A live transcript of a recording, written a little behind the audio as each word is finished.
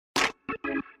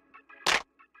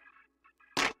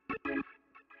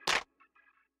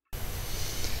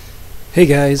Hey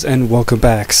guys, and welcome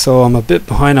back. So I'm a bit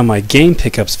behind on my game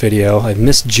pickups video. I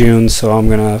missed June, so I'm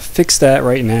gonna fix that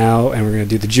right now, and we're gonna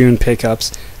do the June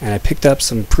pickups. And I picked up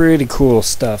some pretty cool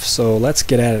stuff, so let's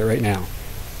get at it right now.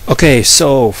 Okay,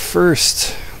 so the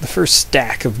first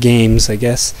stack of games, I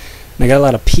guess. And I got a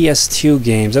lot of PS2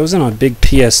 games. I wasn't on a big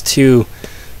PS2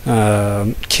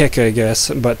 kick, I guess,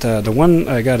 but the one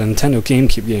I got, a Nintendo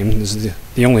GameCube game, this is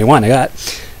the only one I got,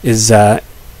 is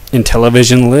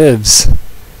Intellivision Lives.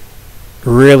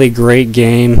 Really great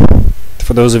game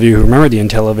for those of you who remember the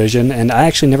Intellivision. And I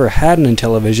actually never had an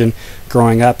Intellivision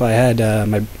growing up. I had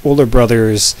my older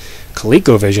brother's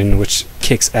ColecoVision, which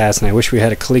kicks ass, and I wish we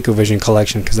had a ColecoVision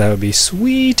collection because that would be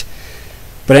sweet.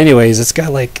 But anyways, it's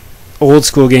got like old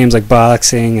school games like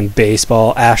boxing and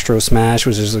baseball, Astro Smash,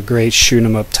 which is a great shoot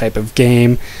 'em up type of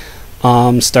game,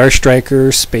 Star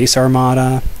Striker, Space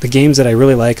Armada. The games that I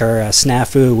really like are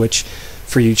Snafu, which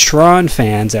for you Tron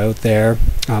fans out there,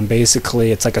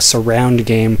 basically it's like a surround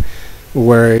game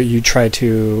where you try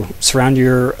to surround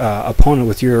your opponent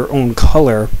with your own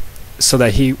color so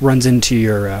that he runs into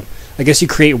your I guess you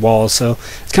create walls, so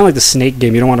it's kind of like the Snake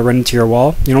game. You don't want to run into your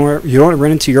wall. You don't want to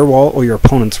run into your wall or your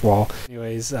opponent's wall.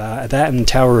 Anyways, that and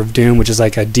Tower of Doom, which is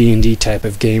like a D&D type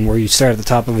of game where you start at the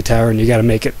top of a tower and you got to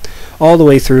make it all the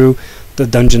way through the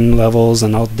dungeon levels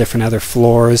and all the different other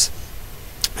floors.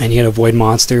 And you can avoid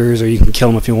monsters, or you can kill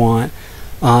them if you want.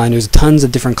 And there's tons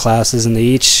of different classes, and they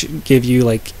each give you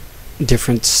like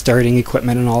different starting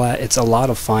equipment and all that. It's a lot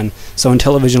of fun. So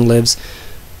Intellivision Lives,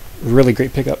 really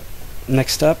great pickup.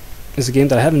 Next up is a game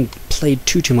that I haven't played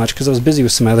too much because I was busy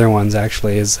with some other ones.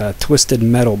 Actually, is Twisted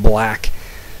Metal Black,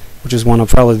 which is one of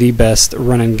probably the best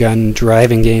run and gun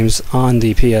driving games on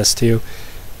the PS2.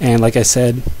 And like I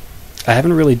said, I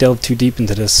haven't really delved too deep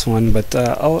into this one, but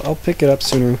I'll pick it up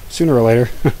sooner or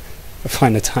later. I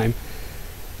find the time.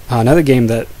 Another game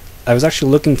that I was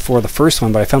actually looking for the first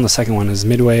one, but I found the second one, is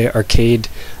Midway Arcade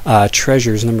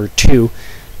Treasures #2.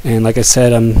 And like I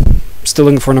said, I'm still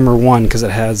looking for #1 because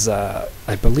it has,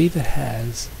 I believe it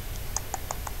has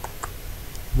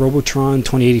Robotron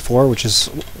 2084, which is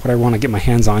what I want to get my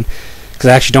hands on,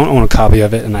 because I actually don't own a copy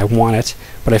of it and I want it.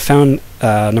 But I found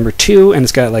 #2, and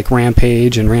it's got like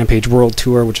Rampage and Rampage World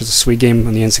Tour, which is a sweet game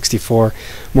on the N64.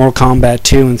 Mortal Kombat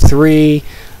 2 and 3,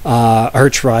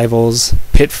 Arch Rivals,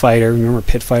 Pit Fighter. Remember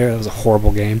Pit Fighter? That was a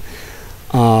horrible game.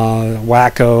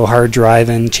 Wacko, Hard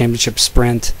Driving, Championship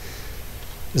Sprint,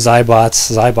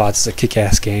 Zybots. Zybots is a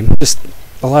kick-ass game. Just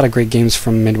a lot of great games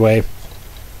from Midway.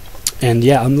 And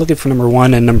yeah, I'm looking for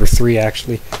 #1 and #3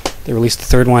 actually. They released the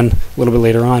third one a little bit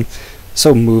later on.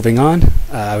 So moving on,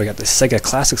 we got the Sega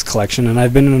Classics collection, and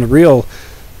I've been in a real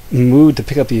mood to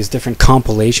pick up these different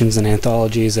compilations and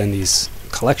anthologies and these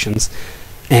collections.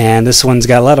 And this one's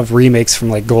got a lot of remakes from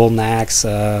like Golden Axe,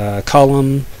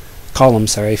 Column,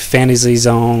 Fantasy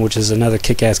Zone, which is another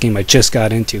kick-ass game I just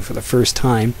got into for the first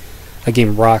time. That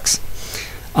game rocks.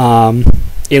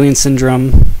 Alien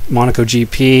Syndrome, Monaco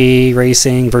GP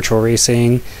Racing, Virtual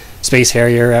Racing, Space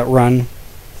Harrier, Outrun,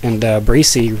 and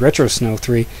Bracy Retro Snow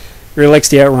 3. Really likes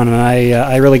the Outrun, and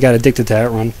I really got addicted to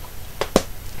Outrun.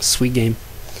 Sweet game.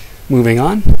 Moving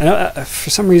on. For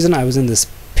some reason, I was in this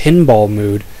pinball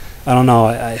mood. I don't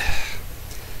know.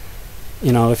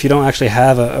 You know, if you don't actually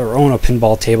have or own a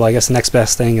pinball table, I guess the next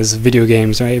best thing is video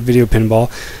games, right? Video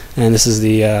pinball. And this is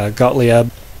the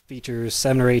Gottlieb. Features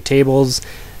 7 or 8 tables,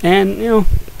 and you know,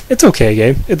 it's okay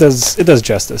game. It does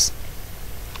justice.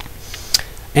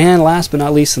 And last but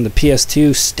not least in the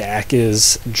PS2 stack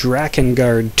is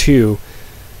Drakengard 2.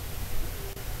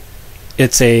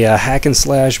 It's a hack and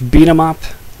slash beat 'em up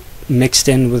mixed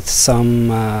in with some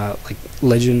like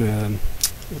Legend.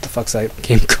 What the fuck's that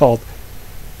game called?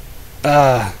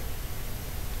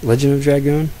 Legend of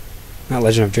Dragoon? Not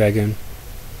Legend of Dragoon.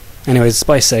 Anyways, it's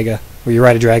by Sega, where you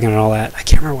ride a dragon and all that. I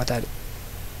can't remember what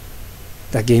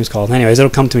that game's called. Anyways, it'll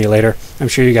come to me later. I'm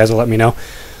sure you guys will let me know.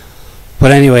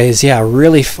 But anyways, yeah,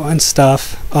 really fun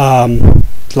stuff. A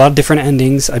lot of different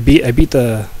endings. I beat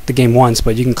the game once,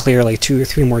 but you can clear like 2 or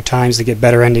 3 more times to get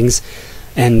better endings.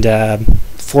 And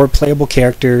 4 playable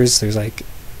characters. There's like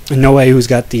Noe, who's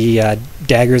got the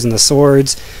daggers and the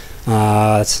swords.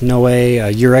 That's Noe.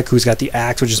 Urek, who's got the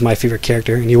axe, which is my favorite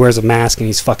character, and he wears a mask and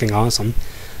he's fucking awesome.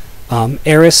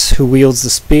 Eris, who wields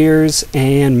the spears,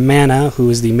 and Mana,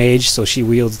 who is the mage, so she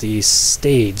wields the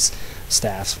staves,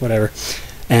 staffs, whatever.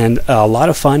 And a lot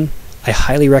of fun. I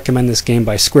highly recommend this game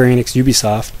by Square Enix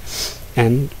Ubisoft.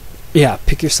 And yeah,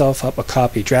 pick yourself up a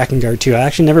copy. Drakengard 2. I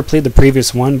actually never played the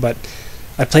previous one, but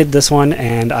I played this one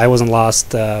and I wasn't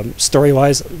lost.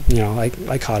 Story-wise, you know,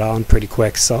 I caught on pretty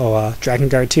quick. So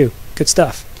Drakengard 2, good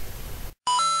stuff.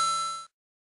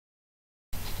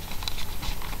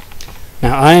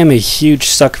 Now, I am a huge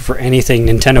sucker for anything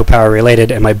Nintendo Power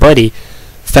related, and my buddy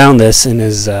found this in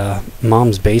his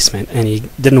mom's basement, and he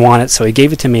didn't want it, so he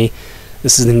gave it to me.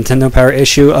 This is the Nintendo Power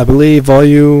issue, I believe,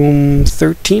 volume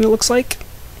 13, it looks like.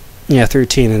 Yeah,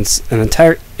 13, and it's an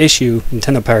entire issue,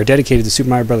 Nintendo Power, dedicated to Super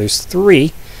Mario Bros.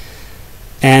 3,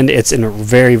 and it's in a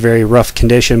very, very rough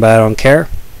condition, but I don't care,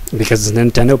 because it's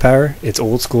Nintendo Power, it's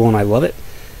old school, and I love it.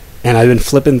 And I've been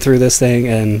flipping through this thing,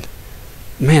 and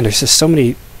man, there's just so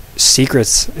many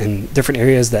secrets in different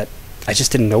areas that I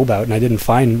just didn't know about, and I didn't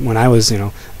find when I was,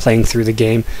 playing through the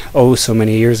game so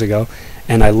many years ago.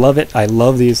 And I love it. I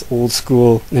love these old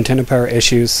school Nintendo Power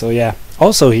issues. So yeah.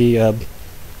 Also, he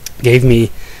gave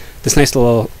me this nice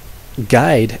little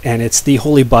guide, and it's the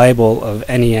Holy Bible of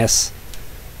NES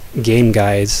game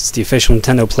guides. It's the official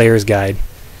Nintendo Player's Guide,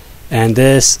 and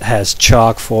this has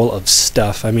chock full of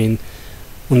stuff. I mean,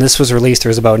 when this was released, there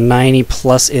was about 90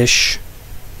 plus ish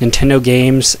Nintendo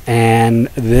games, and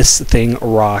this thing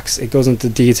rocks. It goes into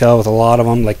detail with a lot of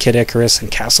them, like Kid Icarus and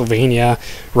Castlevania,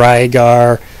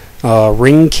 Rygar,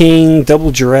 Ring King,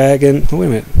 Double Dragon. Oh, wait a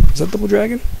minute. Is that Double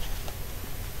Dragon?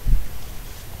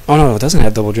 Oh, no, it doesn't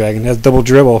have Double Dragon. It has Double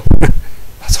Dribble.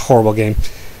 That's a horrible game.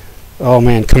 Oh,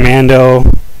 man. Commando,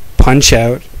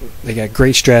 Punch-Out. They got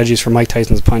great strategies for Mike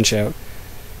Tyson's Punch-Out.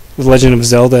 The Legend of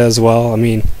Zelda as well. I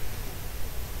mean,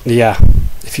 yeah.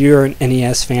 If you're an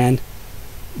NES fan,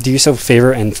 do yourself a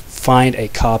favor and find a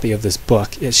copy of this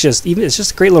book. It's just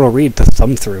a great little read to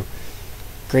thumb through.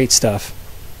 Great stuff.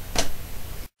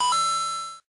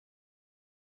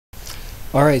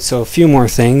 Alright, so a few more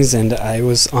things, and I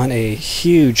was on a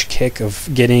huge kick of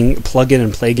getting plug-in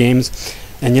and play games.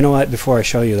 And you know what, before I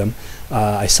show you them,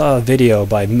 I saw a video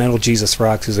by Metal Jesus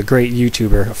Rocks, who's a great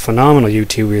YouTuber, a phenomenal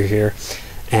YouTuber here,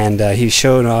 and he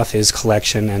showed off his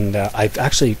collection, and I've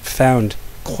actually found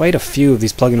quite a few of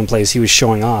these plug-in and plays he was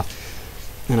showing off.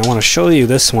 And I want to show you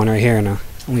this one right here, and I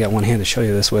only got one hand to show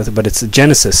you this with, but it's the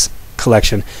Genesis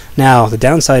collection. Now, the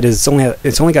downside is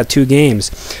it's only got 2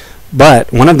 games.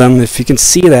 But one of them, if you can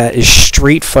see that, is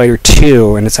Street Fighter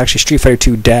 2, and it's actually Street Fighter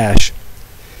 2 Dash.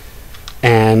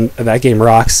 And that game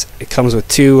rocks. It comes with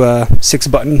 2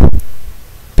 6-button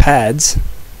pads,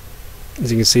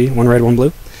 as you can see, one red, one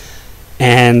blue.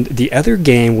 And the other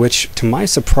game, which to my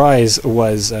surprise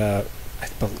was,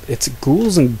 it's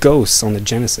Ghouls and Ghosts on the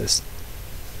Genesis.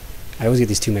 I always get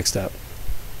these two mixed up.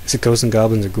 Is it Ghosts and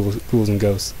Goblins or Ghouls and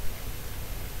Ghosts?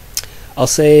 I'll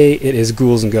say it is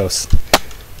Ghouls and Ghosts.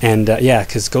 And yeah,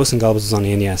 because Ghosts and Goblins was on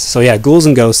the NES. So yeah, Ghouls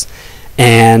and Ghosts.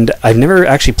 And I've never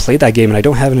actually played that game, and I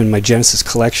don't have it in my Genesis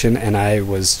collection, and I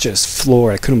was just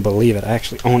floored. I couldn't believe it. I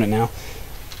actually own it now.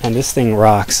 And this thing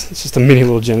rocks. It's just a mini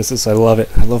little Genesis. I love it.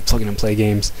 I love plugging and play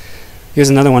games. Here's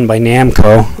another one by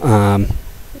Namco.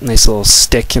 Nice little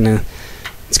stick, and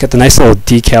it's got the nice little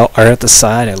decal art at the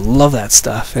side. I love that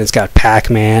stuff. And it's got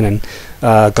Pac-Man and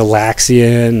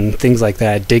Galaxian and things like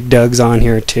that. Dig Dug's on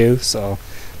here too. So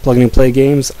plugging and play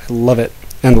games, I love it.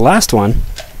 And the last one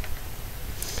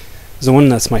is the one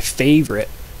that's my favorite.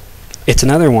 It's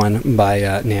another one by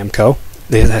Namco.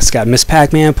 That's got Miss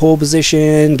Pac-Man, Pole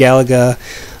Position, Galaga,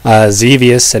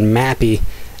 Xevious, and Mappy.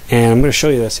 And I'm going to show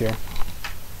you this here.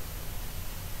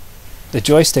 The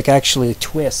joystick actually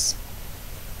twists.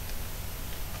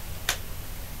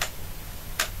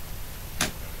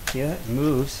 See that? It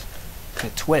moves.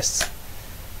 It twists.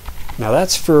 Now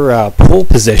that's for pole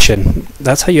position.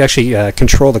 That's how you actually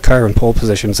control the car in pole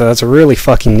position. So that's really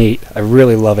fucking neat. I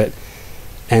really love it.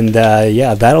 And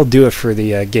yeah, that'll do it for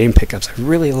the game pickups. I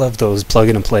really love those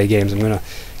plug-in and play games. I'm gonna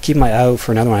keep my eye out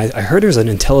for another one. I heard there's an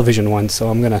Intellivision one, so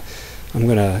I'm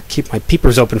gonna keep my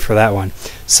peepers open for that one.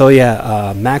 So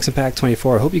yeah, Max Impact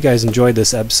 24. I hope you guys enjoyed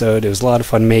this episode. It was a lot of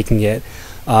fun making it.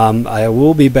 I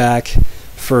will be back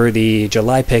for the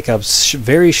July pickups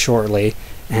very shortly,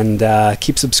 and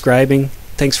keep subscribing.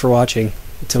 Thanks for watching.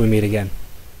 Until we meet again.